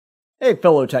Hey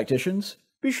fellow tacticians,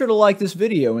 be sure to like this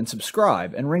video and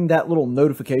subscribe and ring that little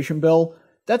notification bell.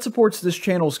 That supports this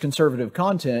channel's conservative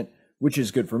content, which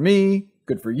is good for me,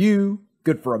 good for you,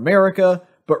 good for America,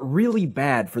 but really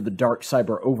bad for the dark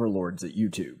cyber overlords at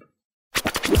YouTube.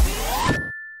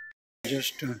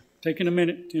 Just taking a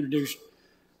minute to introduce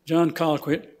John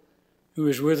Colquitt, who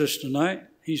is with us tonight.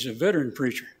 He's a veteran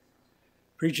preacher.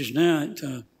 Preaches now at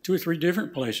 2 or 3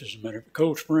 different places. As a matter of fact,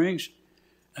 Cold Springs.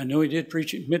 I know he did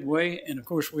preach at Midway, and of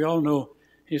course we all know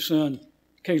his son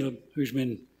Caleb, who's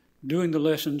been doing the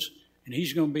lessons, and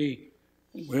he's going to be,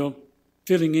 well,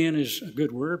 filling in is a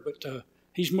good word, but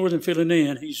he's more than filling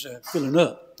in, he's filling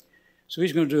up. So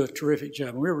he's going to do a terrific job,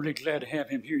 and we're really glad to have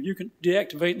him here. You can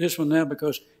deactivate this one now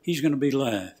because he's going to be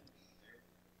live.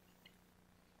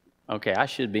 Okay, I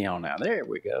should be on now. There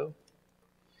we go.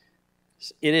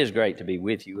 It is great to be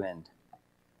with you, and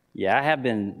yeah, I have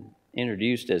been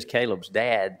introduced as Caleb's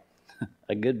dad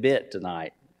a good bit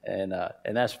tonight, and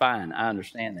that's fine. I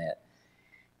understand that.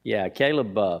 Yeah,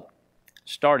 Caleb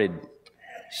started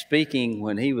speaking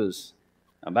when he was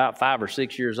about 5 or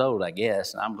 6 years old, I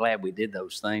guess, and I'm glad we did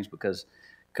those things because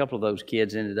a couple of those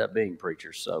kids ended up being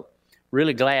preachers. So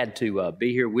really glad to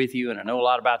be here with you, and I know a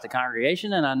lot about the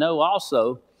congregation, and I know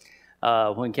also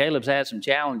when Caleb's had some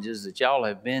challenges that y'all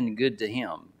have been good to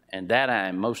him. And that I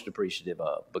am most appreciative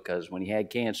of, because when he had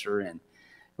cancer and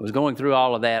was going through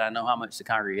all of that, I know how much the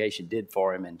congregation did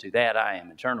for him, and to that I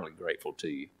am eternally grateful to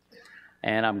you.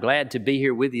 And I'm glad to be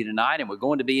here with you tonight, and we're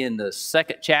going to be in the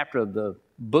 2nd chapter of the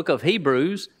book of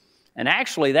Hebrews, and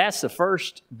actually that's the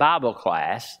first Bible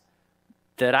class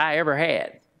that I ever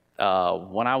had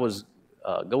when I was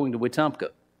going to Wetumpka,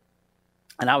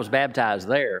 and I was baptized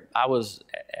there. I was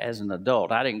as an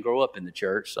adult. I didn't grow up in the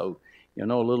church, so you'll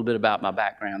know a little bit about my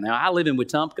background. Now, I live in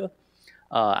Wetumpka.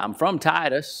 I'm from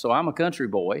Titus, so I'm a country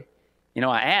boy. You know,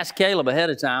 I asked Caleb ahead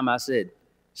of time, I said,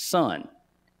 son,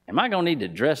 am I going to need to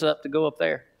dress up to go up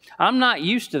there? I'm not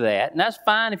used to that, and that's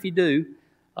fine if you do.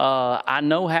 I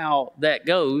know how that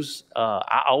goes.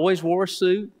 I always wore a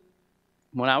suit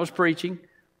when I was preaching,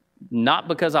 not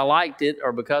because I liked it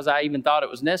or because I even thought it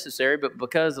was necessary, but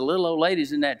because the little old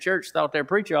ladies in that church thought their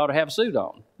preacher ought to have a suit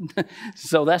on.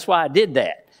 So that's why I did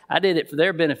that. I did it for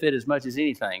their benefit as much as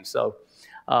anything. So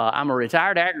I'm a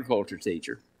retired agriculture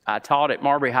teacher. I taught at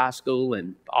Marbury High School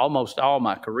and almost all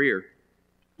my career.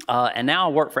 And now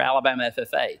I work for Alabama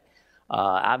FFA.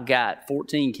 I've got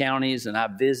 14 counties, and I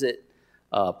visit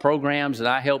programs, and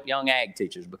I help young ag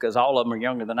teachers because all of them are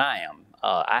younger than I am.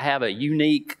 I have a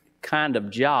unique kind of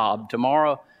job.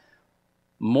 Tomorrow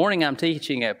morning I'm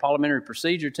teaching a parliamentary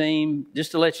procedure team.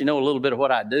 Just to let you know a little bit of what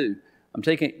I do, I'm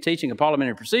teaching a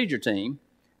parliamentary procedure team.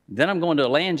 Then I'm going to a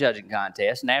land judging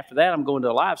contest, and after that, I'm going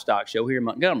to a livestock show here in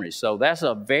Montgomery. So that's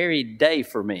a varied day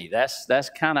for me. That's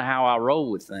kind of how I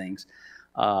roll with things.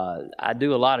 I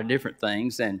do a lot of different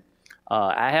things, and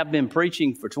I have been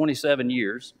preaching for 27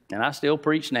 years, and I still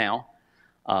preach now.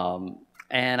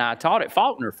 And I taught at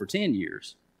Faulkner for 10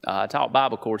 years. I taught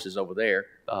Bible courses over there,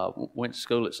 went to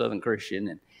school at Southern Christian,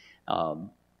 and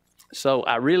so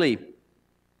I really...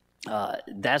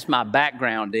 that's my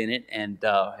background in it, and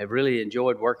have really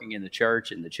enjoyed working in the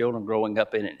church and the children growing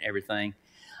up in it and everything.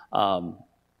 I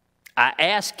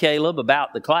asked Caleb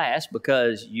about the class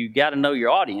because you got to know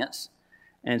your audience,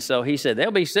 and so he said,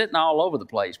 they'll be sitting all over the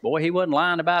place. Boy, he wasn't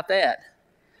lying about that.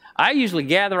 I usually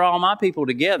gather all my people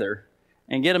together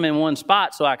and get them in one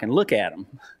spot so I can look at them,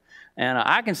 and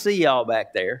I can see y'all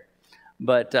back there.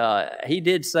 But he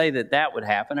did say that that would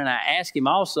happen, and I asked him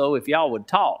also if y'all would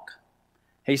talk.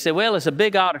 He said, well, it's a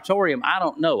big auditorium. I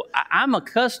don't know. I'm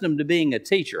accustomed to being a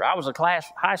teacher. I was a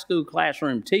high school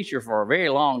classroom teacher for a very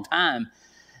long time,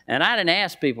 and I didn't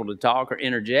ask people to talk or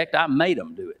interject. I made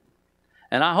them do it.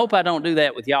 And I hope I don't do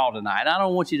that with y'all tonight. I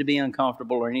don't want you to be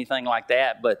uncomfortable or anything like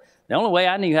that, but the only way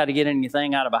I knew how to get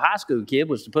anything out of a high school kid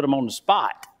was to put them on the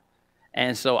spot.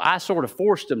 And so I sort of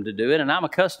forced them to do it, and I'm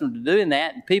accustomed to doing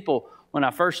that. And people, when I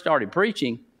first started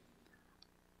preaching,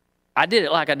 I did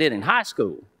it like I did in high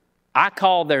school. I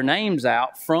called their names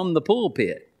out from the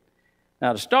pulpit.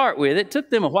 Now, to start with, it took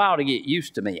them a while to get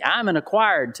used to me. I'm an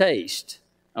acquired taste,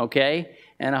 okay?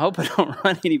 And I hope I don't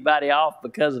run anybody off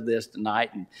because of this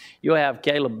tonight. And you'll have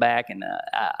Caleb back, and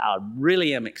I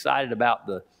really am excited about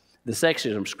the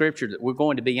section of Scripture that we're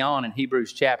going to be on in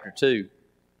Hebrews chapter 2.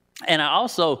 And I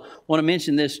also want to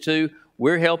mention this, too.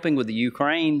 We're helping with the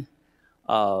Ukraine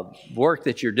work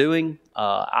that you're doing.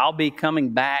 I'll be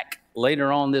coming back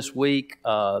later on this week.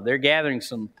 They're gathering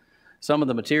some of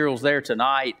the materials there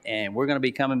tonight, and we're going to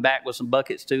be coming back with some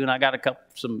buckets too. And I got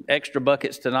some extra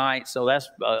buckets tonight, so that's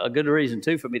a good reason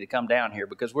too for me to come down here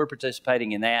because we're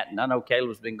participating in that. And I know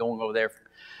Caleb's been going over there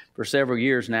for several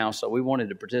years now. So we wanted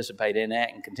to participate in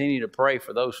that and continue to pray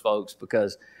for those folks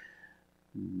because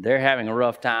they're having a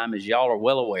rough time, as y'all are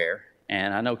well aware.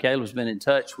 And I know Caleb's been in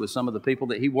touch with some of the people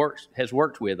that he has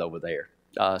worked with over there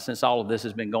since all of this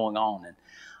has been going on,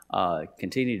 and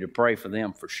continue to pray for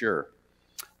them for sure.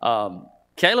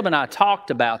 Caleb and I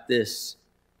talked about this,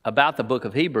 about the book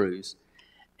of Hebrews,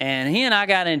 and he and I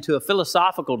got into a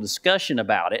philosophical discussion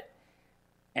about it.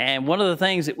 And one of the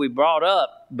things that we brought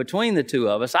up between the two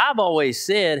of us, I've always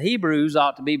said Hebrews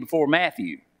ought to be before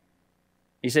Matthew.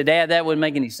 He said, Dad, that wouldn't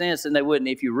make any sense, and they wouldn't.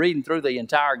 If you're reading through the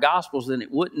entire Gospels, then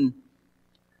it wouldn't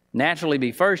naturally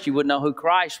be first. You wouldn't know who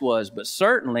Christ was. But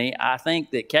certainly, I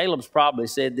think that Caleb's probably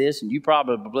said this, and you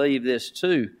probably believe this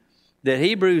too, that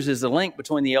Hebrews is the link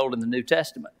between the Old and the New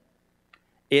Testament.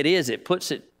 It is. It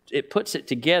puts it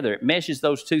together. It meshes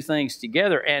those two things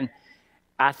together. And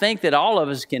I think that all of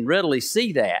us can readily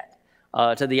see that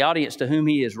to the audience to whom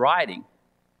he is writing.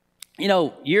 You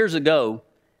know, years ago,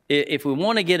 if we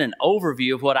want to get an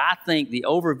overview of what I think the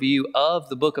overview of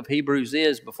the book of Hebrews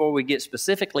is before we get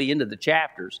specifically into the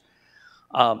chapters,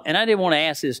 and I did want to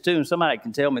ask this too, and somebody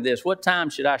can tell me this, what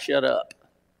time should I shut up?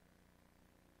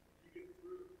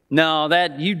 No,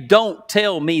 that you don't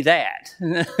tell me that.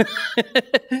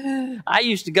 I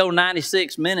used to go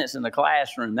 96 minutes in the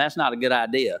classroom. That's not a good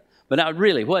idea. But now,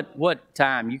 really, what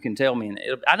time you can tell me?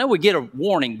 I know we get a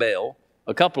warning bell,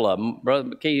 a couple of them. Brother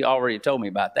McKee already told me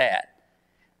about that.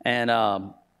 And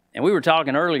we were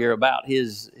talking earlier about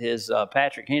his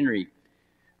Patrick Henry,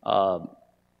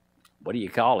 what do you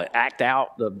call it? Act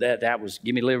out. That was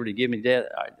give me liberty, give me death.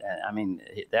 I mean,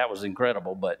 that was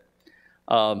incredible. But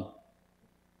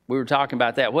we were talking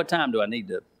about that. What time do I need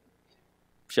to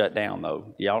shut down,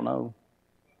 though? Y'all know?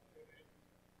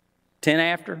 10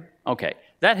 after? Okay.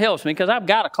 That helps me because I've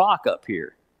got a clock up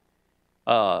here.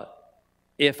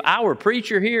 If I were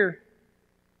preacher here,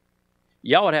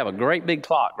 y'all would have a great big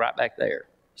clock right back there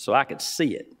so I could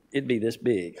see it. It'd be this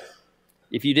big.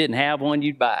 If you didn't have one,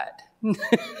 you'd buy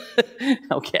it.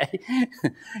 Okay?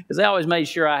 Because they always made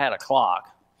sure I had a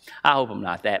clock. I hope I'm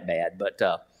not that bad, but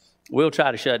we'll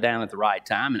try to shut down at the right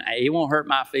time. And it won't hurt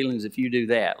my feelings if you do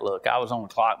that. Look, I was on the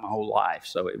clock my whole life,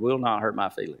 so it will not hurt my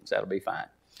feelings. That'll be fine.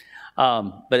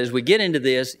 But as we get into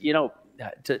this, you know,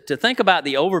 to think about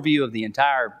the overview of the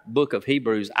entire book of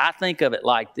Hebrews, I think of it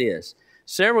like this.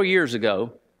 Several years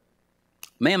ago,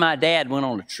 me and my dad went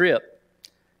on a trip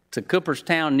to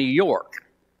Cooperstown, New York.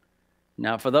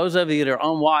 Now, for those of you that are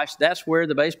unwashed, that's where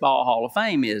the Baseball Hall of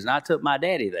Fame is, and I took my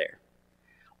daddy there.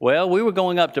 Well, we were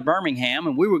going up to Birmingham,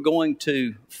 and we were going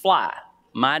to fly.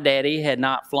 My daddy had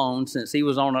not flown since he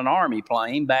was on an Army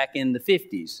plane back in the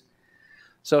 50s.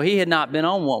 So he had not been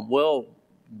on one. Well,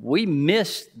 we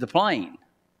missed the plane.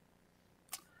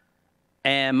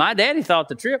 And my daddy thought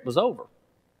the trip was over.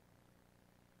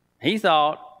 He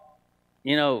thought,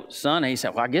 you know, son, he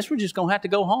said, well, I guess we're just going to have to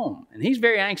go home. And he's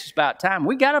very anxious about time.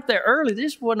 We got up there early. There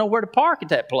just wasn't nowhere to park at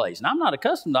that place. And I'm not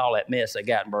accustomed to all that mess they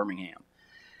got in Birmingham.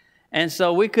 And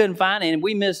so we couldn't find it. And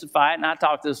we missed the flight. And I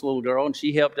talked to this little girl, and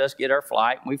she helped us get our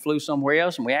flight. And we flew somewhere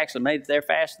else, and we actually made it there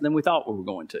faster than we thought we were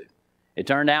going to. It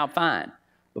turned out fine.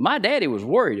 But my daddy was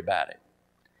worried about it.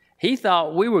 He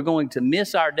thought we were going to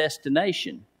miss our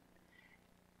destination.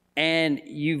 And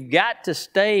you've got to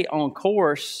stay on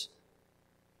course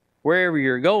wherever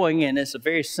you're going. And it's a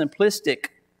very simplistic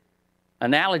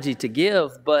analogy to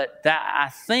give, but I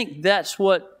think that's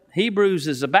what Hebrews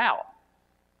is about,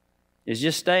 is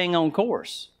just staying on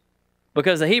course.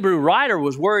 Because the Hebrew writer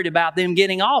was worried about them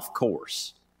getting off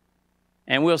course.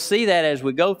 And we'll see that as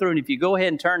we go through. And if you go ahead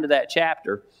and turn to that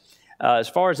chapter, as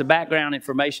far as the background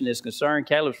information is concerned,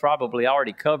 Caleb's probably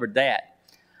already covered that.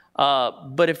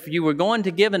 But if you were going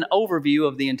to give an overview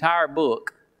of the entire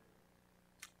book,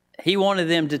 he wanted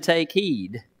them to take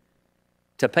heed,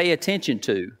 to pay attention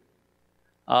to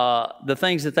the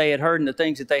things that they had heard and the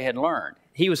things that they had learned.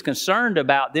 He was concerned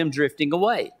about them drifting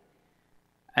away.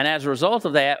 And as a result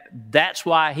of that, that's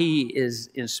why he is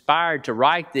inspired to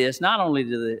write this, not only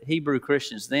to the Hebrew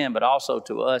Christians then, but also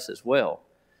to us as well,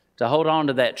 to hold on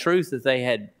to that truth that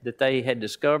they had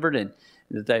discovered and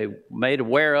that they made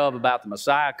aware of about the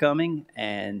Messiah coming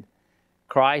and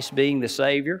Christ being the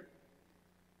Savior.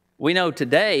 We know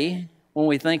today, when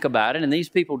we think about it, and these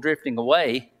people drifting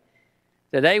away,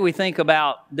 today we think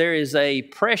about there is a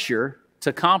pressure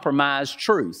to compromise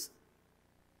truth.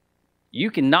 You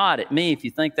can nod at me if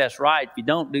you think that's right, if you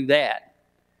don't do that.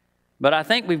 But I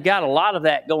think we've got a lot of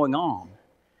that going on.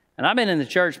 And I've been in the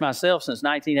church myself since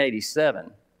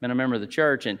 1987. Been a member of the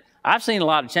church, and I've seen a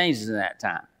lot of changes in that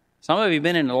time. Some of you have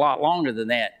been in a lot longer than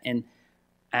that. And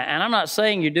And I'm not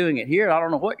saying you're doing it here. I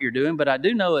don't know what you're doing, but I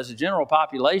do know as a general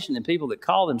population and people that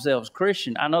call themselves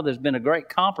Christian, I know there's been a great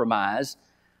compromise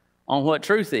on what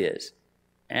truth is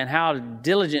and how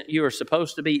diligent you are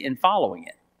supposed to be in following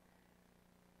it.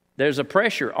 There's a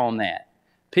pressure on that.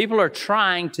 People are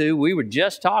trying to, we were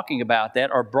just talking about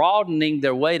that, are broadening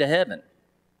their way to heaven.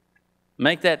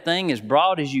 Make that thing as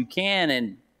broad as you can.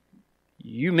 And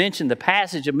you mentioned the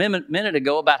passage a minute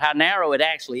ago about how narrow it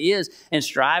actually is and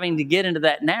striving to get into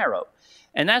that narrow.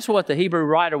 And that's what the Hebrew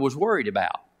writer was worried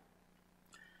about.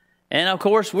 And of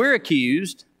course, we're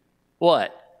accused,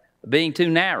 what? Of being too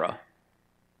narrow.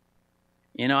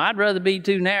 You know, I'd rather be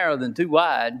too narrow than too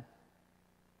wide.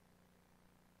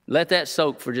 Let that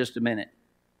soak for just a minute.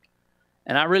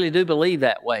 And I really do believe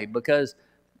that way, because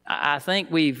I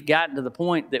think we've gotten to the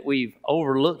point that we've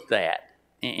overlooked that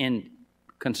in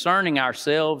concerning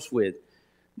ourselves with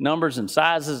numbers and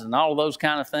sizes and all of those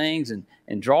kind of things,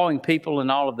 and drawing people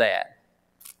and all of that.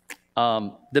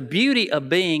 The beauty of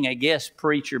being a guest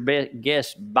preacher,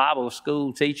 guest Bible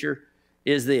school teacher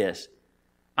is this.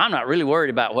 I'm not really worried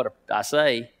about what I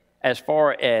say as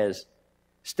far as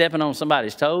stepping on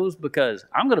somebody's toes, because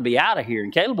I'm going to be out of here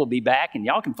and Caleb will be back and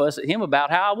y'all can fuss at him about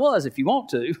how I was if you want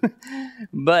to.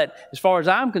 But as far as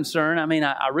I'm concerned, I mean,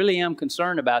 I really am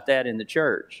concerned about that in the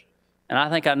church. And I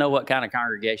think I know what kind of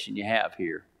congregation you have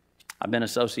here. I've been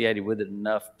associated with it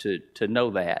enough to know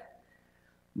that.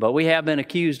 But we have been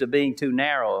accused of being too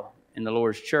narrow in the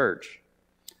Lord's church.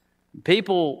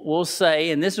 People will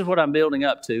say, and this is what I'm building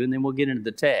up to, and then we'll get into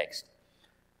the text.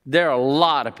 There are a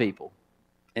lot of people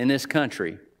in this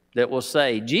country that will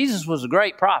say, Jesus was a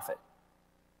great prophet.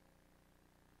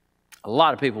 A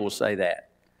lot of people will say that.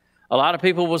 A lot of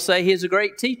people will say he is a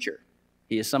great teacher.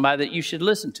 He is somebody that you should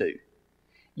listen to.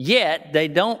 Yet, they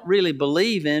don't really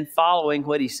believe in following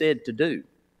what he said to do.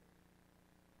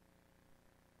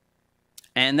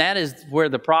 And that is where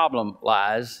the problem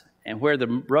lies and where the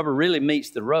rubber really meets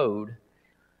the road.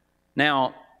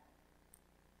 Now,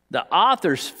 the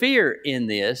author's fear in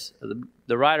this,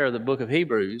 the writer of the book of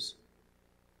Hebrews,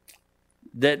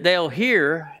 that they'll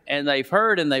hear and they've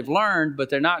heard and they've learned, but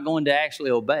they're not going to actually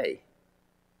obey.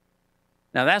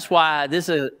 Now, that's why this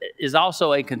is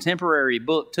also a contemporary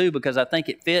book, too, because I think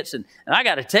it fits. And I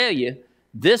got to tell you,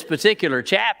 this particular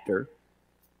chapter,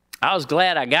 I was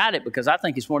glad I got it, because I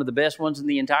think it's one of the best ones in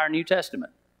the entire New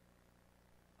Testament.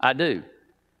 I do.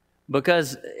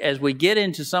 Because as we get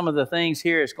into some of the things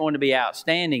here, it's going to be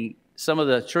outstanding, some of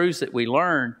the truths that we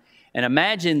learn. And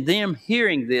imagine them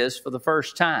hearing this for the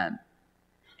first time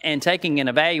and taking an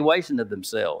evaluation of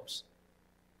themselves.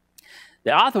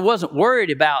 The author wasn't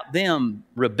worried about them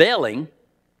rebelling.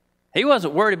 He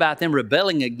wasn't worried about them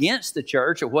rebelling against the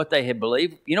church or what they had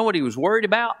believed. You know what he was worried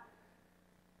about?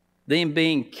 Them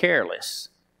being careless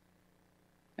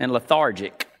and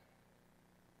lethargic.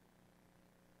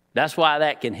 That's why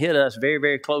that can hit us very,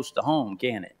 very close to home,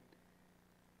 can't it?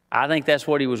 I think that's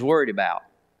what he was worried about.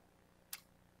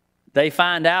 They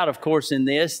find out, of course, in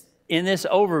this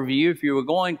overview, if you were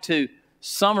going to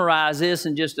summarize this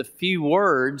in just a few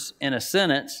words in a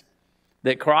sentence,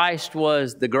 that Christ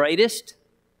was the greatest,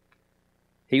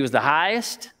 he was the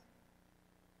highest,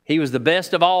 he was the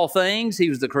best of all things, he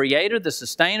was the creator, the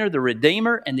sustainer, the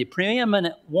redeemer, and the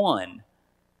preeminent one.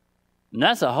 And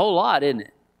that's a whole lot, isn't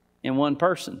it, in one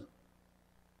person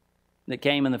that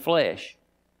came in the flesh.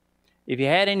 If you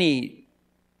had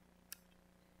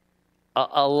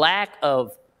a lack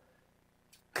of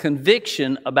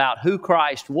conviction about who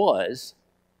Christ was,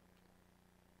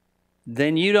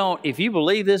 then you don't, if you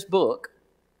believe this book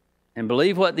and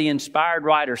believe what the inspired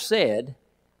writer said,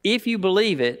 if you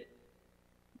believe it,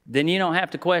 then you don't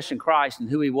have to question Christ and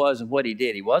who he was and what he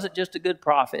did. He wasn't just a good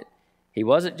prophet. He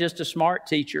wasn't just a smart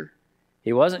teacher.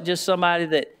 He wasn't just somebody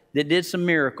that did some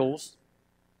miracles.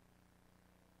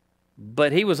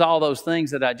 But he was all those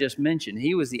things that I just mentioned.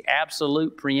 He was the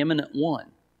absolute preeminent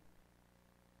one.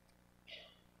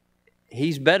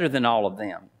 He's better than all of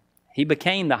them. He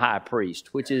became the high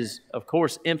priest, which is, of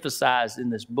course, emphasized in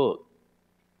this book.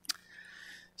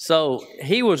 So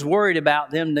he was worried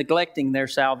about them neglecting their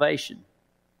salvation.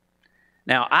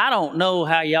 Now, I don't know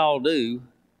how y'all do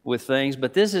with things,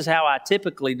 but this is how I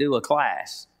typically do a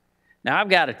class. Now, I've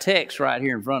got a text right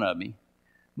here in front of me,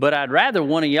 but I'd rather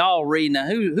one of y'all read. Now,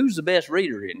 who's the best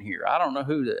reader in here? I don't know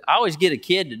who. I always get a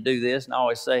kid to do this, and I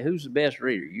always say, who's the best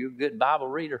reader? You a good Bible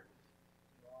reader?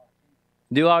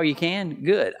 Do all you can?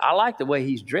 Good. I like the way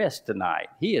he's dressed tonight.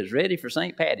 He is ready for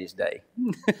St. Patty's Day.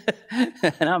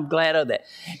 And I'm glad of that.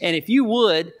 And if you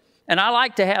would, and I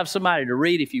like to have somebody to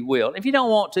read if you will. If you don't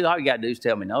want to, all you got to do is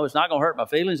tell me, no, it's not going to hurt my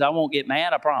feelings. I won't get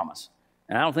mad, I promise.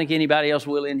 And I don't think anybody else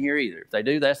will in here either. If they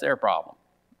do, that's their problem.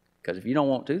 Because if you don't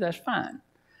want to, that's fine.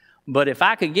 But if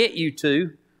I could get you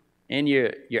to, in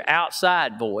your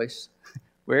outside voice,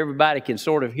 where everybody can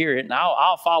sort of hear it, and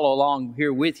I'll follow along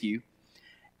here with you,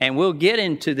 and we'll get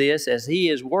into this as he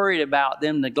is worried about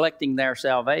them neglecting their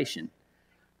salvation,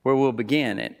 where we'll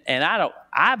begin. And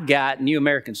I've got New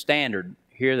American Standard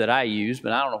here that I use,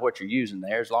 but I don't know what you're using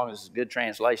there. As long as it's a good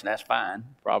translation, that's fine,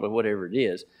 probably whatever it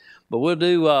is. But we'll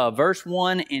do verse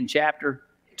 1 in chapter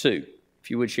 2, if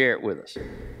you would share it with us.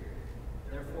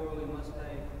 Therefore, we must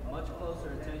pay much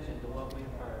closer attention to what we've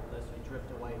heard, lest we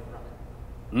drift away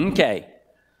from it. Okay.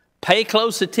 Pay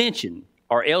close attention,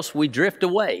 or else we drift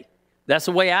away. That's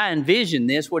the way I envision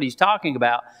this, what he's talking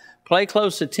about. Pay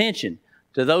close attention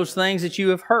to those things that you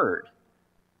have heard,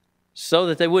 so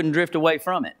that they wouldn't drift away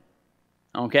from it.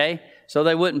 Okay? So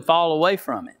they wouldn't fall away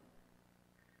from it.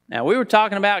 Now, we were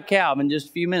talking about Calvin just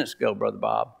a few minutes ago, Brother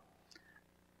Bob.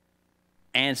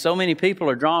 And so many people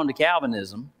are drawn to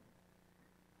Calvinism,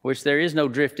 which there is no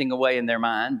drifting away in their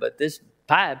mind. But this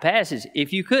passage,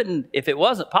 if it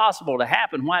wasn't possible to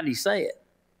happen, why did he say it?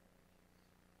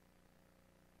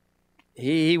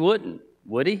 He wouldn't,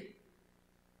 would he?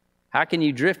 How can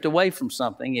you drift away from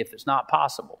something if it's not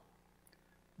possible?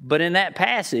 But in that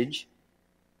passage,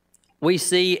 we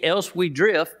see, else we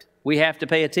drift. We have to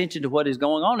pay attention to what is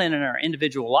going on in our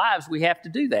individual lives. We have to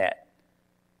do that.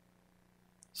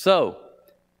 So,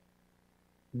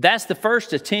 that's the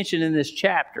first attention in this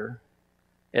chapter.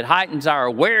 It heightens our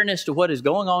awareness to what is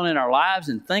going on in our lives,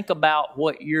 and think about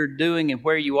what you're doing and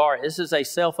where you are. This is a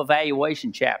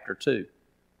self-evaluation chapter too.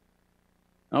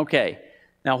 Okay.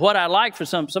 Now, what I'd like for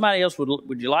somebody else,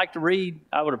 would you like to read?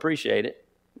 I would appreciate it.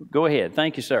 Go ahead.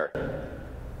 Thank you, sir.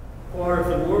 For if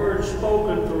the word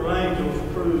spoken through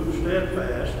angels proved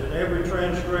steadfast, and every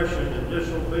transgression and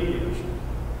disobedience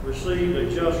received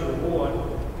a just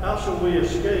reward, how shall we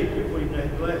escape if we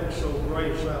neglect so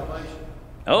great salvation?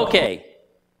 Okay.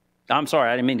 I'm sorry,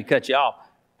 I didn't mean to cut you off.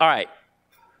 All right.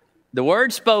 The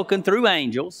word spoken through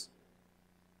angels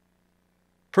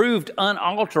proved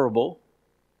unalterable,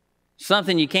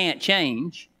 something you can't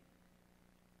change.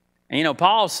 And you know,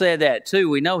 Paul said that too.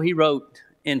 We know he wrote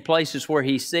in places where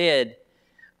he said,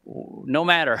 no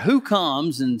matter who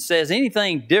comes and says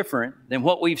anything different than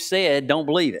what we've said, don't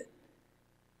believe it.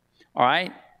 All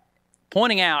right?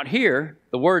 Pointing out here,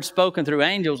 the word spoken through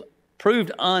angels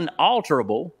proved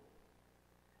unalterable.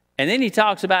 And then he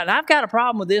talks about, and I've got a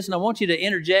problem with this, and I want you to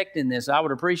interject in this. I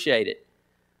would appreciate it.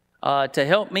 To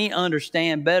help me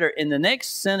understand better, in the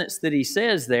next sentence that he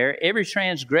says there, every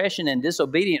transgression and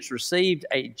disobedience received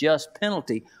a just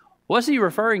penalty. What's he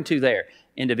referring to there?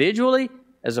 Individually,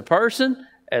 as a person,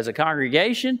 as a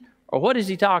congregation, or what is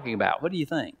he talking about? What do you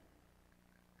think?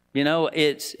 You know,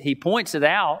 he points it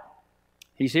out.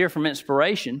 He's here from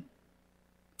inspiration.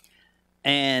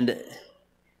 And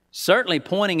certainly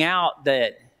pointing out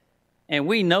that, and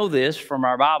we know this from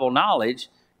our Bible knowledge,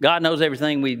 God knows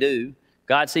everything we do.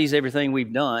 God sees everything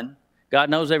we've done. God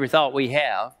knows every thought we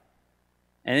have.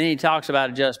 And then he talks about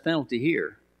a just penalty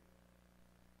here.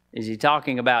 Is he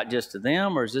talking about just to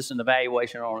them, or is this an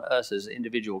evaluation on us as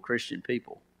individual Christian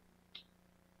people?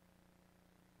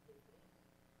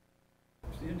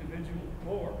 It's the individual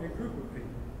or a group of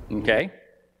people. Okay.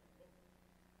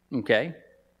 Okay.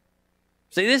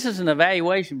 See, this is an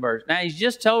evaluation verse. Now, he's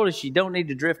just told us you don't need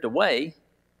to drift away.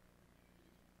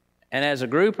 And as a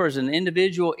group or as an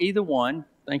individual, either one,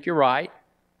 I think you're right.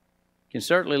 You can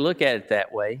certainly look at it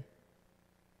that way.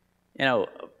 You know,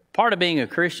 part of being a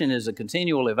Christian is a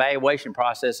continual evaluation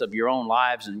process of your own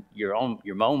lives and your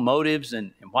own motives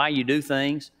and why you do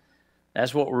things.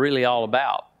 That's what we're really all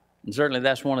about. And certainly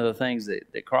that's one of the things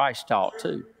that Christ taught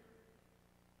too.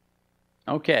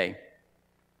 Okay.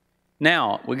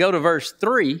 Now, we go to verse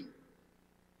 3.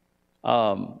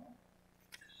 And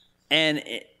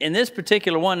in this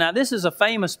particular one, now this is a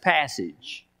famous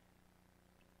passage.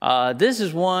 This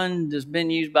is one that's been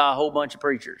used by a whole bunch of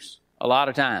preachers a lot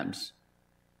of times.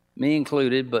 Me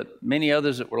included, but many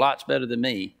others that were lots better than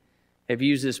me have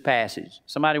used this passage.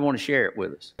 Somebody want to share it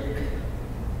with us?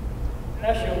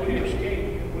 How shall we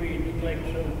escape if we neglect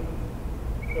so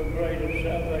great a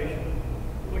salvation,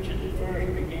 which at the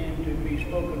first began to be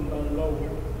spoken by the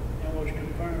Lord, and was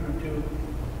confirmed unto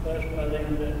us by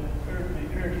them that heard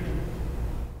him?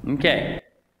 Okay.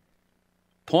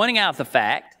 Pointing out the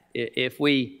fact, if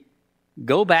we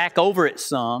go back over it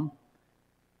some,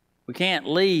 we can't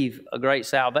leave a great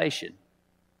salvation.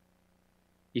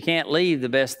 You can't leave the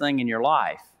best thing in your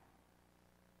life.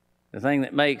 The thing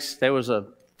that makes, there was a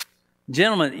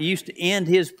gentleman that used to end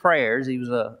his prayers. He was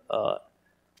a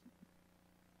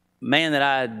man that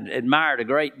I admired a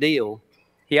great deal.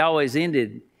 He always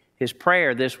ended his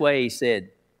prayer this way. He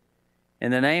said, In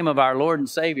the name of our Lord and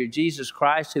Savior, Jesus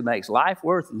Christ, who makes life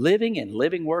worth living and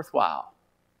living worthwhile.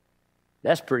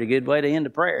 That's a pretty good way to end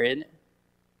a prayer, isn't it?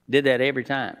 Did that every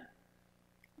time.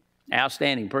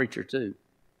 Outstanding preacher, too.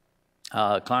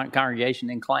 Congregation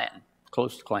in Clanton,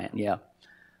 close to Clanton, yeah.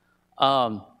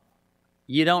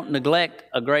 You don't neglect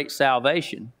a great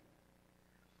salvation.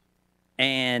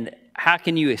 And how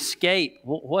can you escape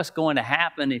what's going to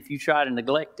happen if you try to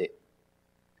neglect it?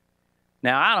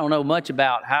 Now, I don't know much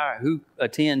about who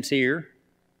attends here,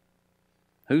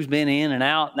 who's been in and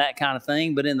out and that kind of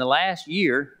thing, but in the last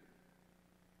year,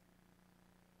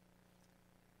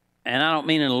 and I don't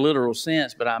mean in a literal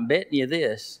sense, but I'm betting you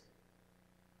this,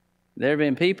 there have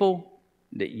been people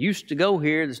that used to go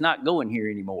here that's not going here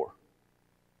anymore.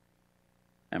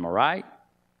 Am I right?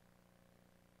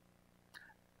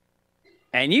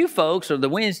 And you folks are the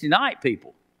Wednesday night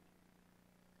people.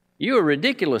 You are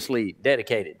ridiculously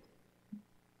dedicated.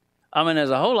 I mean, there's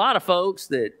a whole lot of folks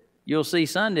that you'll see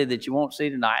Sunday that you won't see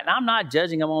tonight. And I'm not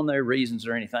judging them on their reasons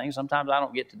or anything. Sometimes I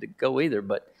don't get to go either.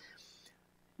 But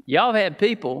y'all have had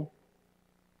people,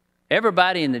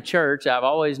 everybody in the church, I've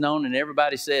always known, and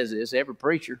everybody says this, every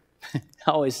preacher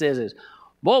always says this,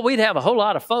 boy, we'd have a whole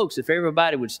lot of folks if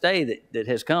everybody would stay that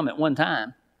has come at one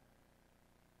time.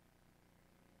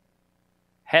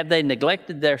 Have they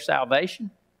neglected their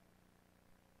salvation?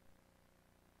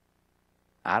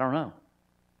 I don't know.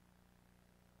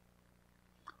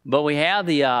 But we have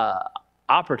the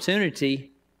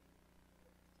opportunity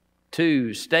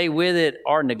to stay with it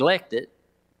or neglect it.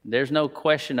 There's no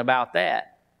question about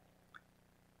that.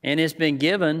 And it's been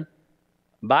given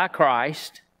by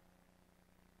Christ,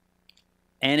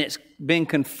 and it's been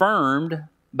confirmed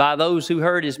by those who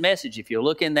heard his message. If you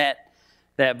look in that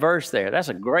verse there, that's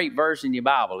a great verse in your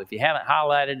Bible. If you haven't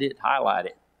highlighted it, highlight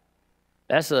it.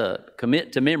 That's a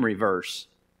commit to memory verse.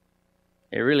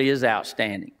 It really is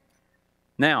outstanding.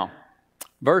 Now,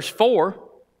 verse 4,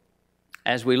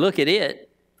 as we look at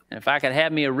it, and if I could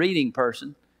have me a reading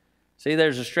person, see,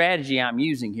 there's a strategy I'm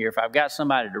using here. If I've got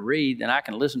somebody to read, then I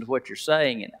can listen to what you're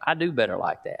saying, and I do better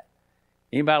like that.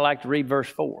 Anybody like to read verse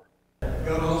 4?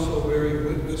 God also bearing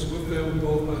witness with them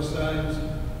both by signs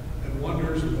and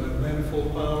wonders and by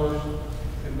manifold powers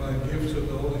and by gifts of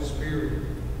the Holy Spirit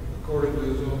according to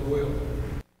his own will.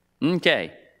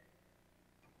 Okay.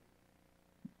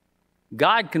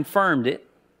 God confirmed it,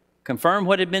 confirmed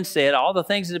what had been said, all the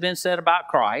things that had been said about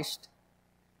Christ.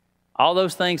 All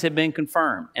those things have been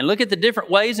confirmed. And look at the different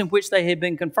ways in which they have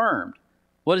been confirmed.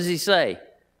 What does he say?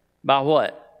 By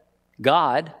what?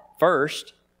 God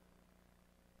first.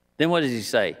 Then what does he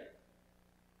say?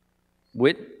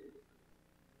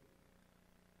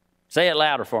 Say it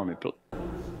louder for me, please.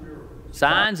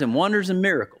 Signs and wonders and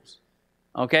miracles.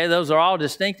 Okay, those are all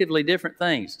distinctively different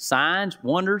things. Signs,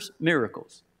 wonders,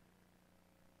 miracles.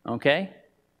 Okay?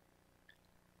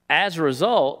 As a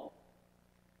result,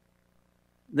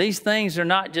 these things are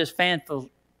not just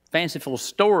fanciful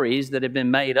stories that have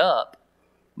been made up,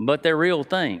 but they're real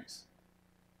things.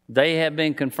 They have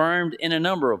been confirmed in a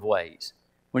number of ways.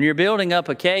 When you're building up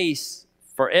a case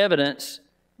for evidence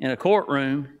in a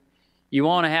courtroom, you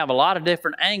want to have a lot of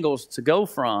different angles to go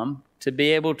from to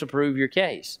be able to prove your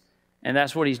case. And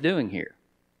that's what he's doing here.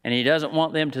 And he doesn't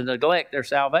want them to neglect their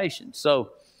salvation.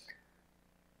 So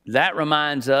that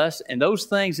reminds us, and those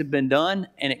things have been done,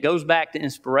 and it goes back to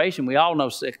inspiration. We all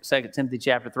know 2 Timothy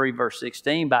chapter 3, verse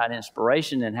 16 about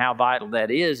inspiration and how vital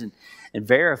that is, and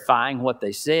verifying what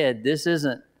they said. This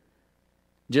isn't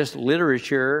just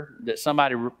literature that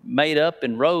somebody made up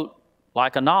and wrote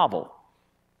like a novel.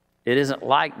 It isn't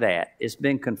like that. It's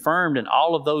been confirmed in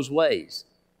all of those ways.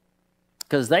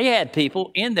 Because they had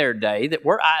people in their day that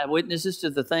were eyewitnesses to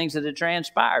the things that had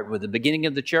transpired with the beginning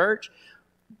of the church,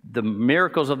 the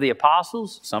miracles of the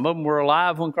apostles. Some of them were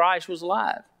alive when Christ was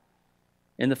alive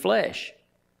in the flesh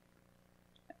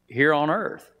here on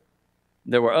earth.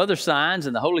 There were other signs,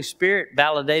 and the Holy Spirit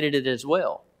validated it as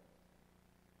well.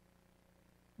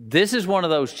 This is one of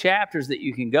those chapters that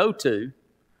you can go to.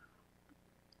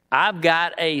 I've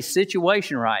got a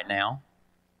situation right now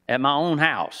at my own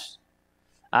house.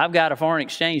 I've got a foreign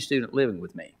exchange student living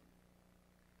with me.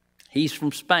 He's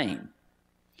from Spain.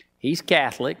 He's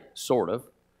Catholic, sort of.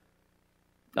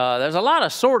 There's a lot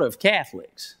of sort of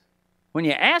Catholics. When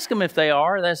you ask them if they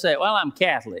are, they say, well, I'm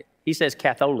Catholic. He says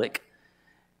Catholic.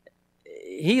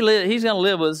 He's going to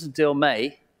live with us until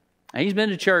May. He's been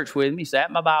to church with me, sat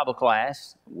in my Bible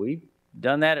class. We've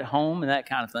done that at home and that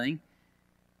kind of thing.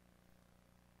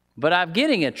 But I'm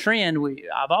getting a trend.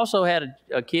 I've also had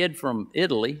a kid from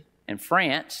Italy and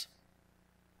France.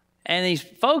 And these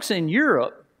folks in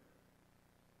Europe,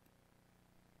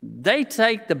 they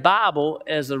take the Bible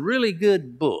as a really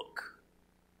good book.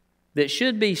 that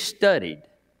should be studied,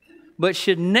 but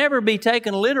should never be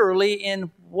taken literally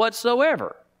in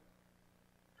whatsoever.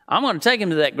 I'm going to take him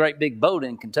to that great big boat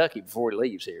in Kentucky before he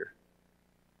leaves here.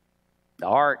 The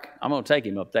ark, I'm going to take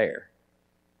him up there.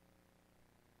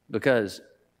 Because,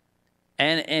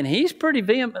 and he's pretty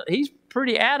vehement, he's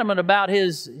pretty adamant about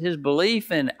his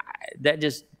belief, and that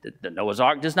just, the Noah's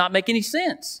Ark does not make any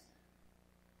sense.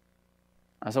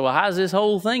 I said, well, how does this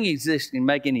whole thing existing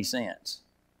make any sense?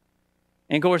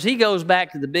 And of course, he goes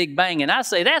back to the Big Bang, and I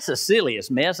say, that's the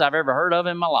silliest mess I've ever heard of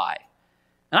in my life.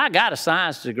 And I got a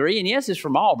science degree, and yes, it's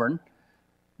from Auburn,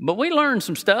 but we learned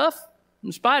some stuff,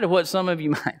 in spite of what some of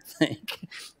you might think.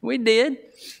 We did.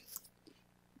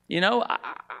 You know,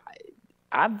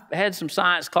 I've had some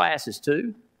science classes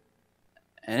too.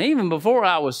 And even before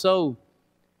I was so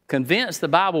convinced the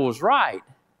Bible was right,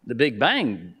 the Big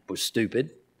Bang was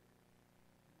stupid.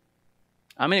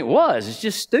 I mean, it was. It's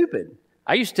just stupid.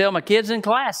 I used to tell my kids in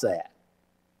class that.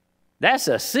 That's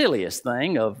the silliest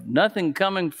thing, of nothing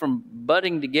coming from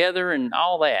budding together and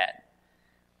all that.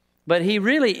 But he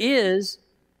really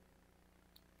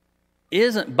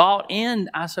isn't bought in.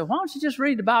 I said, why don't you just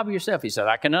read the Bible yourself? He said,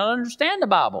 I cannot understand the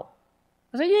Bible.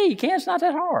 I said, yeah, you can. It's not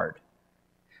that hard.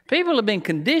 People have been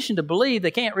conditioned to believe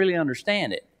they can't really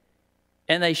understand it.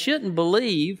 And they shouldn't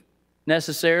believe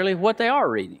necessarily what they are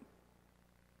reading.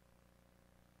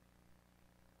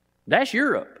 That's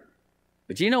Europe.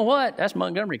 But you know what? That's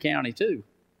Montgomery County too.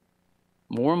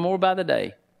 More and more by the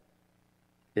day.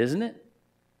 Isn't it?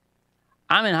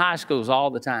 I'm in high schools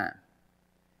all the time.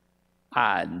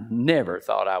 I never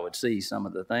thought I would see some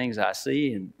of the things I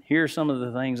see and hear some of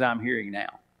the things I'm hearing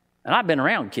now. And I've been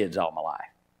around kids all my life.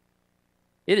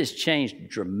 It has changed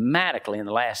dramatically in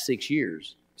the last 6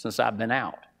 years since I've been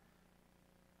out,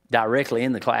 directly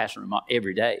in the classroom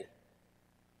every day.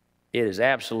 It is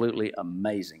absolutely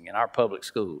amazing in our public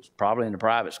schools, probably in the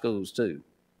private schools too.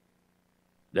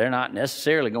 They're not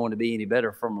necessarily going to be any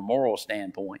better from a moral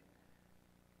standpoint.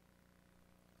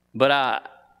 But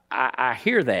I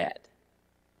hear that.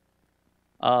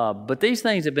 But these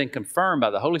things have been confirmed by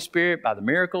the Holy Spirit, by the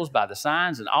miracles, by the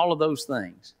signs, and all of those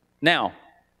things. Now,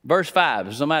 verse 5,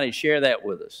 if somebody share that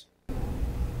with us.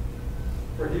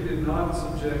 For he did not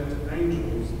subject to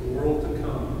angels the world to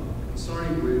come,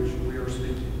 concerning which we are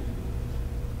speaking.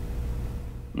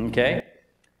 Okay.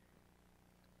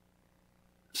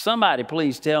 Somebody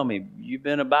please tell me, you've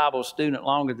been a Bible student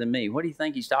longer than me. What do you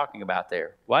think he's talking about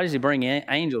there? Why does he bring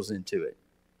angels into it?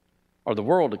 Or the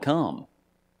world to come?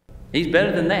 He's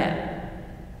better than that.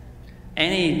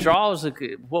 And he draws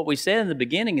what we said in the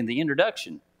beginning in the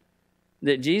introduction,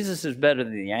 that Jesus is better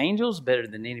than the angels, better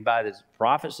than anybody that's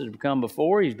prophets that have come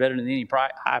before. He's better than any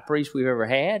high priest we've ever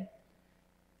had.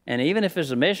 And even if it's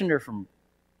a messenger from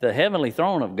the heavenly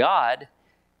throne of God,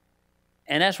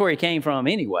 and that's where he came from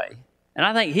anyway. And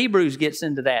I think Hebrews gets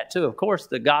into that too. Of course,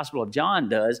 the Gospel of John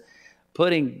does,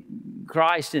 putting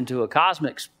Christ into a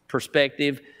cosmic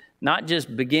perspective, not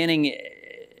just beginning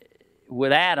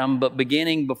with Adam, but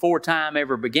beginning before time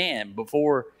ever began,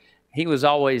 before he was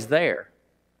always there.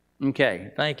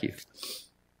 Okay, thank you.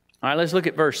 All right, let's look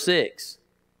at verse 6.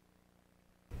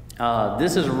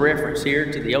 This is a reference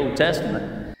here to the Old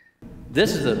Testament.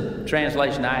 This is the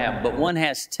translation I have, but one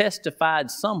has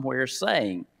testified somewhere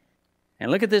saying,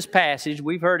 and look at this passage.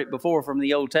 We've heard it before from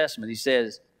the Old Testament. He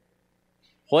says,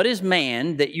 what is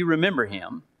man that you remember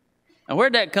him? And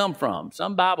where'd that come from?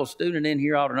 Some Bible student in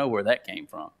here ought to know where that came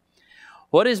from.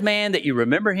 What is man that you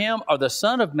remember him, or the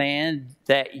Son of Man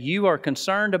that you are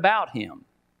concerned about him?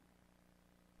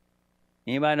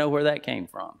 Anybody know where that came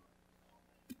from?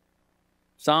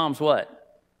 Psalms what?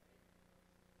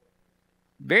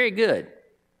 Very good.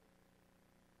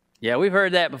 Yeah, we've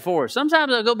heard that before.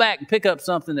 Sometimes I'll go back and pick up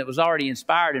something that was already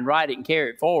inspired and write it and carry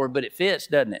it forward, but it fits,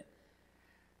 doesn't it?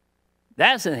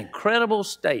 That's an incredible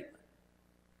statement.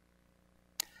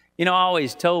 You know, I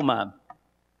always told my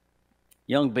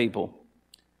young people,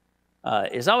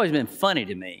 it's always been funny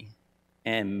to me,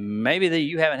 and maybe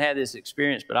you haven't had this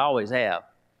experience, but I always have.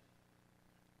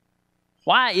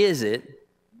 Why is it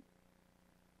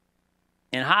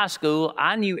in high school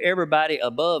I knew everybody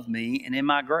above me and in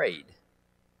my grade?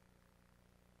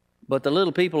 But the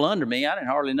little people under me, I didn't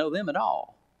hardly know them at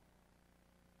all.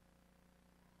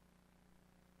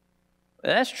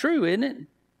 That's true, isn't it?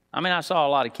 I mean, I saw a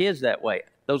lot of kids that way.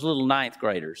 Those little ninth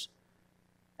graders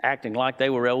acting like they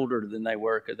were older than they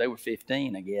were because they were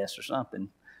 15, I guess, or something.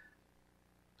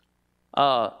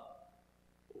 You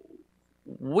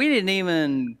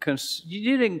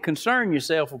didn't concern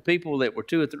yourself with people that were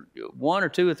 1 or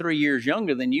 2 or 3 years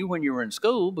younger than you when you were in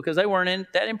school because they weren't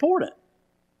that important.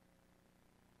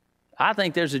 I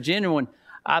think there's a genuine,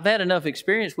 I've had enough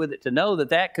experience with it to know that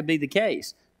that could be the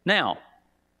case. Now,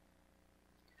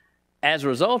 as a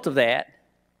result of that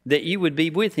you would be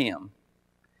with him.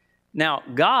 Now,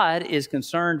 God is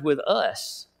concerned with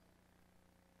us.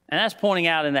 And that's pointing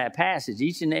out in that passage.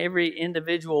 Each and every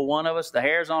individual one of us, the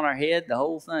hairs on our head, the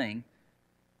whole thing,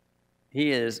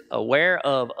 he is aware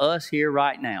of us here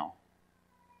right now.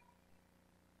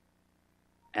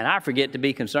 And I forget to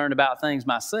be concerned about things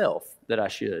myself that I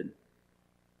should.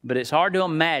 But it's hard to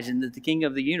imagine that the King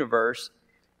of the universe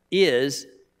is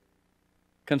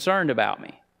concerned about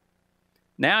me.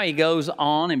 Now he goes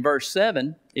on in verse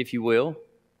 7, if you will.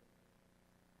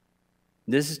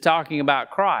 This is talking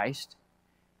about Christ.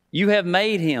 You have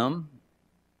made him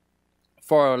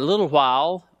for a little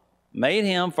while,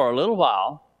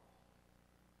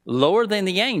 lower than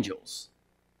the angels.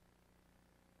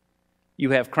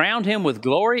 You have crowned him with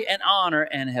glory and honor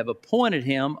and have appointed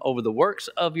him over the works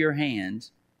of your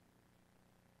hands.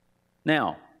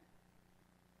 Now,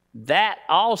 that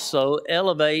also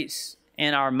elevates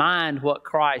in our mind what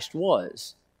Christ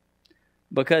was.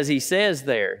 Because he says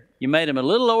there, you made him a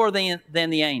little lower than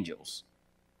the angels.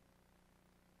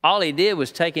 All he did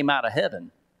was take him out of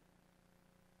heaven.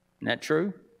 Isn't that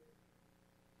true?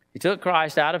 He took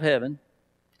Christ out of heaven,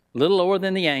 a little lower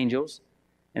than the angels,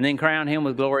 and then crowned him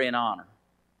with glory and honor.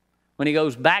 When he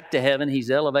goes back to heaven,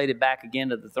 he's elevated back again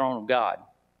to the throne of God.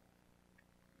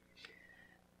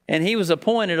 And he was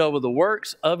appointed over the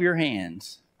works of your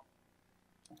hands.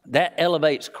 That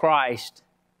elevates Christ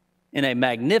in a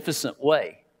magnificent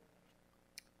way.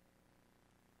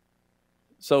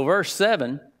 So verse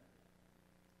 7,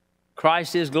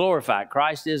 Christ is glorified.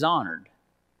 Christ is honored.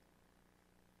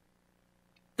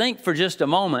 Think for just a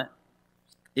moment,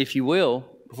 if you will,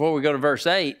 before we go to verse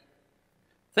 8,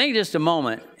 think just a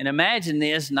moment and imagine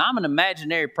this, and I'm an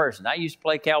imaginary person. I used to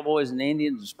play cowboys and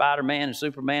Indians and Spider-Man and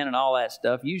Superman and all that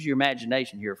stuff. Use your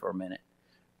imagination here for a minute.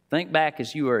 Think back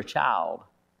as you were a child.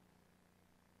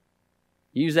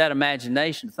 Use that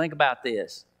imagination. Think about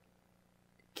this.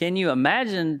 Can you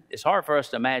imagine, it's hard for us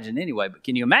to imagine anyway, but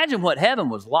can you imagine what heaven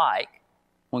was like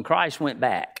when Christ went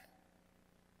back?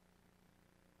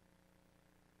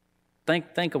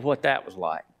 Think of what that was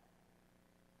like.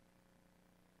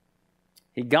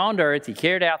 He'd gone to earth, he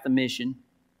carried out the mission,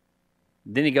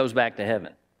 then he goes back to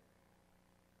heaven.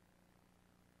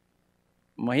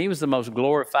 Well, he was the most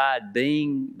glorified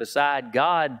being beside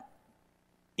God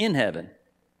in heaven.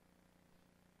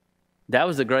 That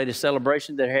was the greatest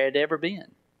celebration there had ever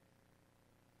been.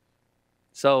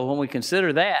 So when we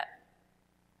consider that,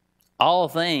 all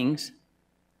things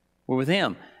were with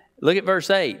him. Look at verse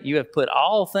 8. You have put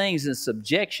all things in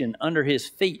subjection under his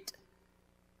feet.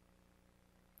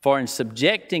 For in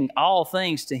subjecting all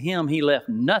things to him, he left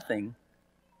nothing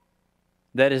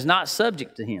that is not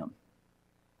subject to him.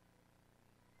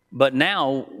 But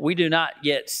now we do not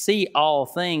yet see all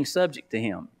things subject to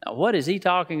him. Now, what is he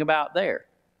talking about there?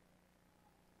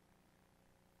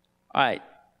 All right.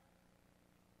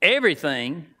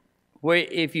 Everything, where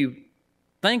if you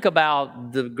think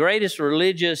about the greatest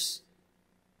religious,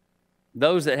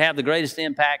 those that have the greatest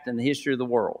impact in the history of the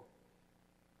world,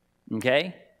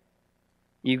 okay?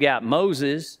 You got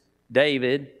Moses,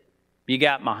 David, you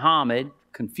got Muhammad,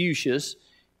 Confucius,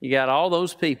 you got all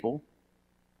those people.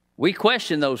 We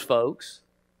question those folks,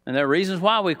 and there are reasons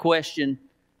why we question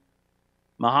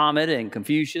Muhammad and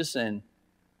Confucius and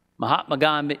Mahatma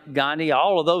Gandhi,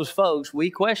 all of those folks, we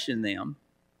question them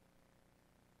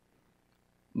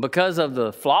because of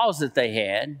the flaws that they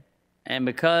had and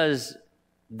because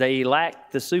they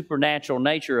lacked the supernatural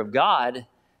nature of God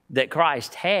that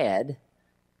Christ had,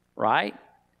 right?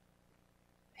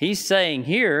 He's saying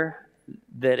here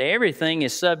that everything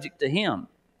is subject to him.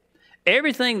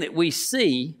 Everything that we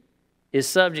see is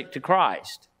subject to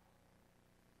Christ.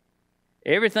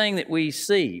 Everything that we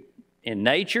see in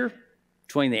nature,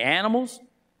 between the animals,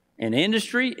 in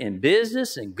industry, in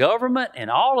business, in government, and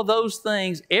all of those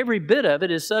things, every bit of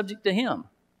it is subject to him.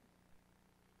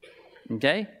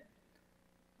 Okay?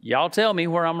 Y'all tell me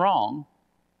where I'm wrong,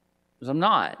 because I'm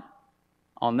not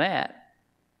on that.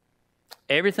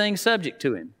 Everything's subject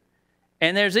to him.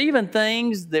 And there's even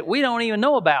things that we don't even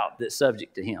know about that's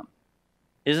subject to him.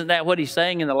 Isn't that what he's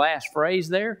saying in the last phrase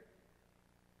there?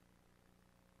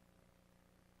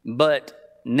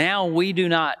 But now we do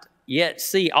not yet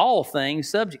see all things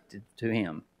subject to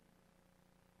him.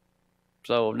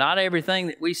 So not everything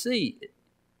that we see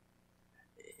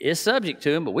is subject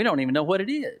to him, but we don't even know what it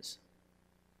is.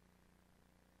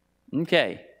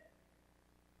 Okay.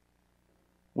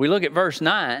 We look at verse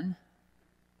 9,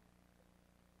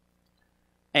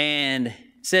 and it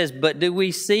says, but do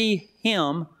we see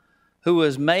him who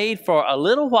was made for a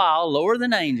little while lower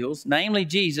than angels, namely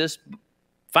Jesus,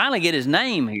 finally get his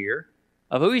name here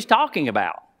of who he's talking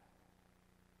about.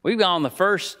 We've gone the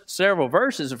first several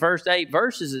verses, the first 8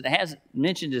 verses, it hasn't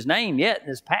mentioned his name yet in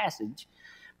this passage,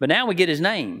 but now we get his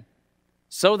name.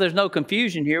 So there's no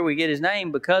confusion here. We get his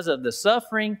name because of the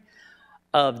suffering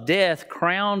of death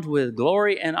crowned with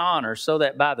glory and honor, so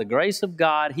that by the grace of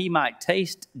God he might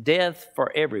taste death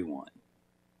for everyone.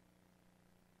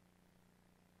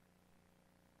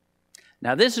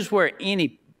 Now this is where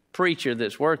any preacher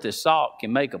that's worth his salt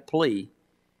can make a plea,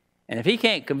 and if he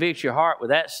can't convict your heart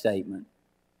with that statement,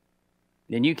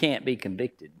 then you can't be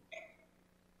convicted.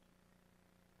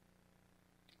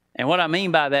 And what I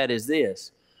mean by that is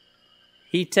this.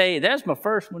 That's my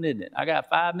first one, isn't it? I got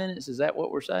 5 minutes. Is that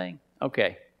what we're saying?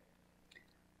 Okay.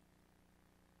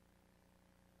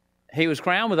 He was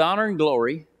crowned with honor and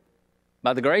glory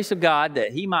by the grace of God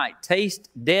that he might taste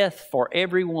death for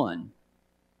everyone.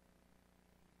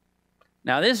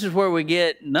 Now this is where we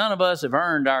get, none of us have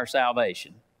earned our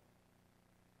salvation.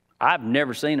 I've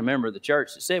never seen a member of the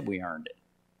church that said we earned it.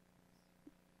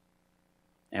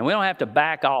 And we don't have to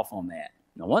back off on that.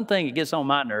 Now, one thing that gets on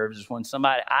my nerves is when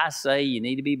I say you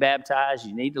need to be baptized,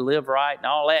 you need to live right and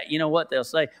all that. You know what they'll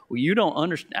say? Well, you don't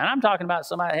understand. And I'm talking about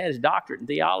somebody that had his doctorate in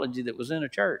theology that was in a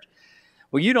church.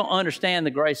 Well, you don't understand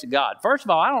the grace of God. First of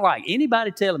all, I don't like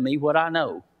anybody telling me what I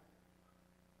know.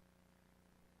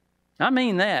 I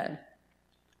mean that.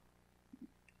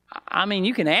 I mean,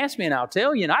 you can ask me and I'll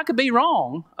tell you, and I could be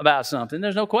wrong about something.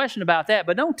 There's no question about that.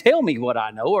 But don't tell me what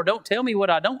I know or don't tell me what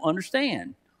I don't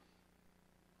understand.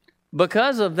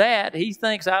 Because of that, he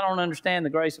thinks I don't understand the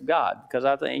grace of God. Because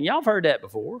I think, and y'all have heard that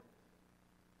before.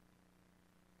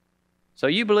 So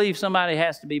you believe somebody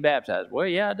has to be baptized? Well,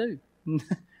 yeah, I do.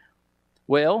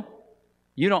 Well,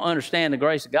 you don't understand the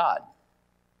grace of God.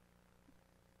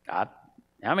 How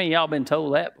many of y'all been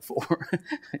told that before?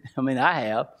 I mean, I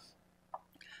have.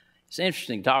 It's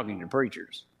interesting talking to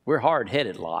preachers. We're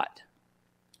hard-headed a lot.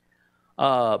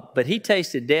 But he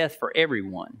tasted death for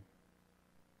everyone.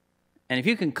 And if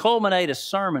you can culminate a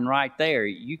sermon right there,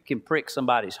 you can prick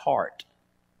somebody's heart.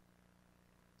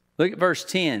 Look at verse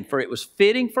 10. For it was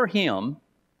fitting for him,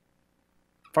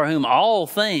 for whom all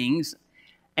things,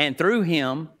 and through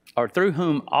him, or through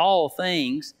whom all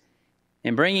things,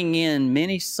 in bringing in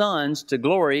many sons to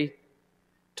glory,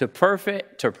 to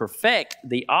perfect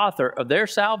the author of their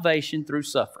salvation through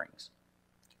sufferings.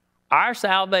 Our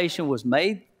salvation was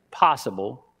made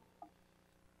possible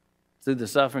through the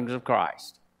sufferings of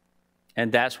Christ. And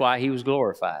that's why he was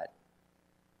glorified.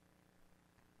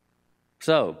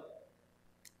 So,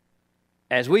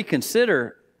 as we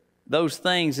consider those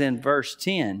things in verse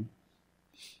 10,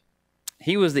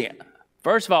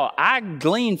 first of all, I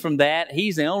glean from that,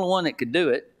 he's the only one that could do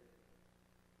it.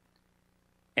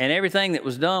 And everything that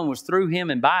was done was through him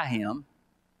and by him.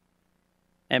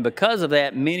 And because of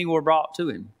that, many were brought to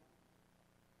him.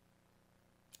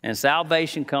 And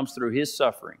salvation comes through his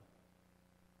suffering.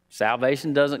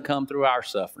 Salvation doesn't come through our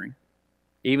suffering.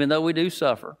 Even though we do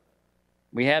suffer.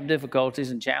 We have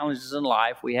difficulties and challenges in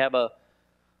life. We have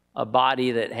a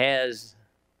body that has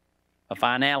a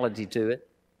finality to it.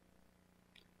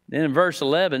 Then in verse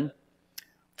 11,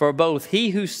 for both he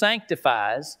who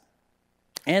sanctifies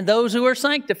and those who are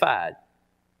sanctified.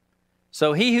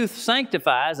 So he who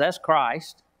sanctifies, that's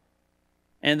Christ,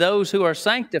 and those who are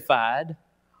sanctified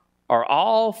are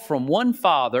all from one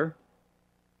Father.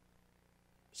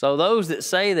 So those that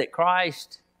say that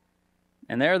Christ,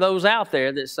 and there are those out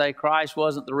there that say Christ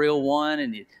wasn't the real one,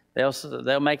 and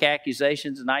they'll make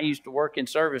accusations. And I used to work in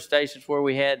service stations where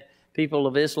we had people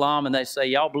of Islam, and they say,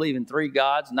 y'all believe in 3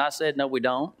 gods? And I said, no, we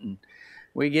don't. And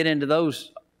we get into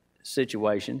those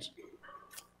situations.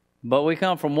 But we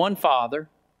come from one Father,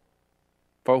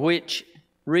 for which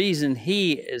reason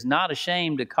he is not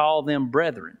ashamed to call them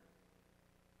brethren.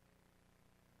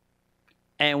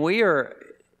 And we are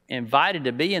invited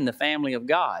to be in the family of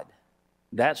God.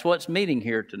 That's what's meeting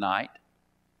here tonight.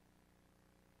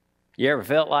 You ever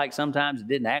felt like sometimes it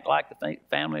didn't act like the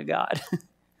family of God?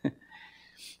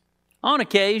 On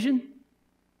occasion.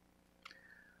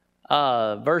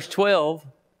 Verse 12,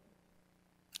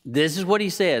 this is what he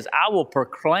says, I will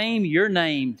proclaim your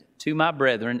name to my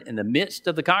brethren in the midst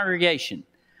of the congregation.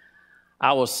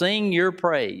 I will sing your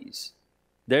praise.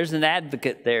 There's an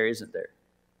advocate there, isn't there?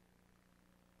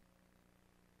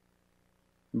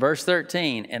 Verse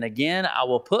 13, and again, I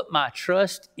will put my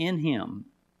trust in him.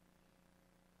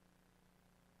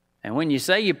 And when you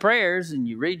say your prayers and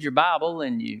you read your Bible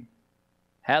and you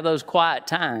have those quiet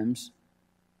times,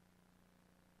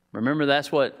 remember that's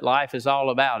what life is all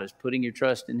about, is putting your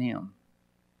trust in him.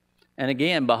 And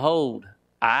again, behold,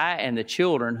 I and the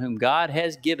children whom God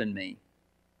has given me.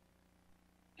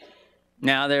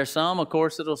 Now, there are some, of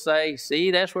course, that'll say, see,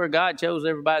 that's where God chose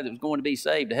everybody that was going to be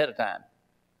saved ahead of time.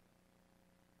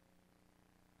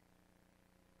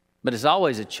 But it's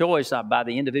always a choice by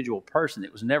the individual person.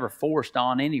 It was never forced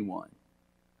on anyone.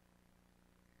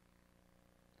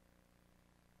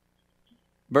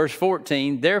 Verse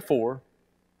 14, therefore,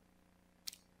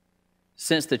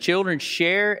 since the children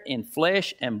share in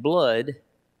flesh and blood,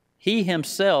 he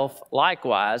himself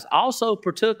likewise also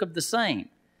partook of the same,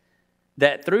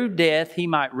 that through death he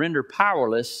might render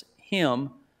powerless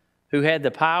him who had the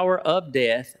power of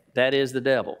death, that is the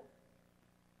devil.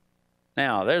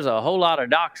 Now, there's a whole lot of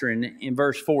doctrine in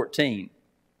verse 14.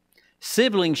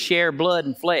 Siblings share blood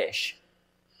and flesh.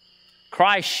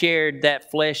 Christ shared that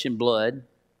flesh and blood,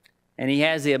 and he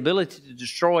has the ability to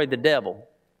destroy the devil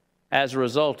as a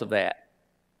result of that.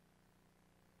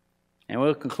 And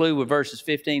we'll conclude with verses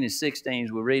 15 and 16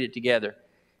 as we read it together.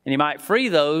 And he might free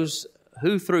those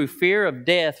who through fear of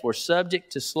death were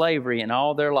subject to slavery in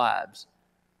all their lives.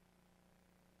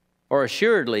 For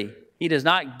assuredly, he does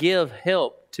not give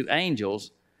help to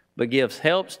angels, but gives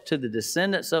helps to the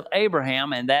descendants of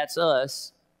Abraham, and that's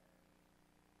us.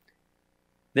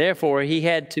 Therefore, he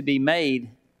had to be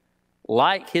made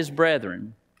like his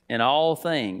brethren in all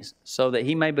things, so that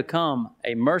he may become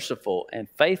a merciful and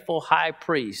faithful high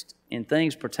priest in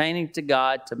things pertaining to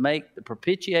God, to make the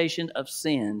propitiation of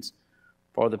sins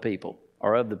for the people,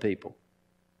 or of the people.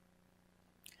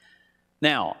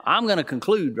 Now, I'm going to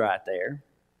conclude right there,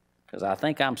 because I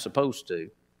think I'm supposed to.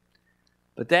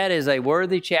 But that is a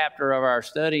worthy chapter of our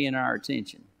study and our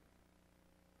attention.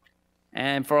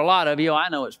 And for a lot of you, I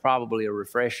know it's probably a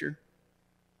refresher.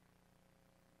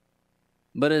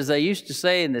 But as they used to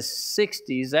say in the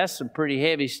 60s, that's some pretty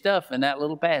heavy stuff in that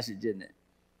little passage, isn't it?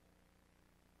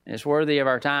 It's worthy of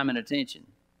our time and attention.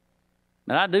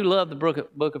 But I do love the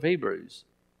book of Hebrews.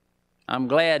 I'm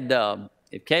glad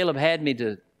if Caleb had me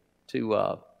to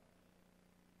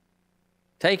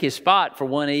take his spot for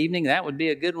one evening, that would be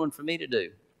a good one for me to do.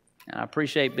 And I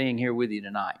appreciate being here with you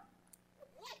tonight.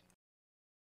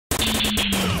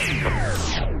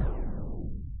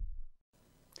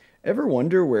 Ever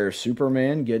wonder where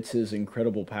Superman gets his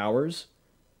incredible powers?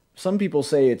 Some people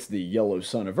say it's the yellow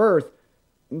sun of Earth,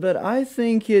 but I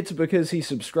think it's because he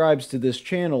subscribes to this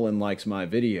channel and likes my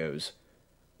videos.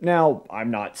 Now, I'm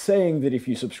not saying that if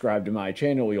you subscribe to my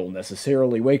channel, you'll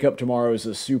necessarily wake up tomorrow as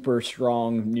a super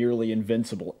strong, nearly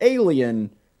invincible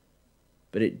alien,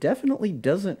 but it definitely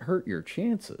doesn't hurt your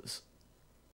chances.